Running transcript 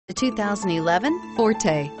The 2011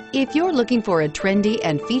 Forte. If you're looking for a trendy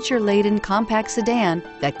and feature-laden compact sedan,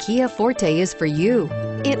 the Kia Forte is for you.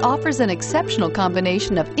 It offers an exceptional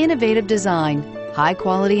combination of innovative design,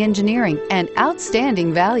 high-quality engineering, and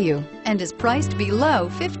outstanding value, and is priced below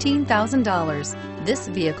 $15,000. This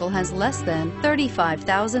vehicle has less than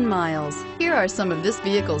 35,000 miles. Here are some of this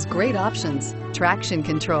vehicle's great options: traction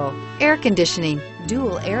control, air conditioning,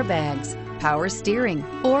 dual airbags, power steering,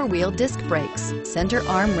 four-wheel disc brakes, center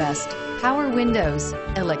armrest, power windows,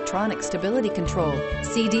 electronic stability control,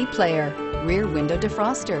 CD player, rear window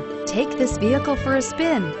defroster. Take this vehicle for a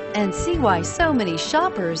spin and see why so many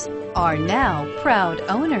shoppers are now proud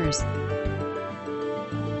owners.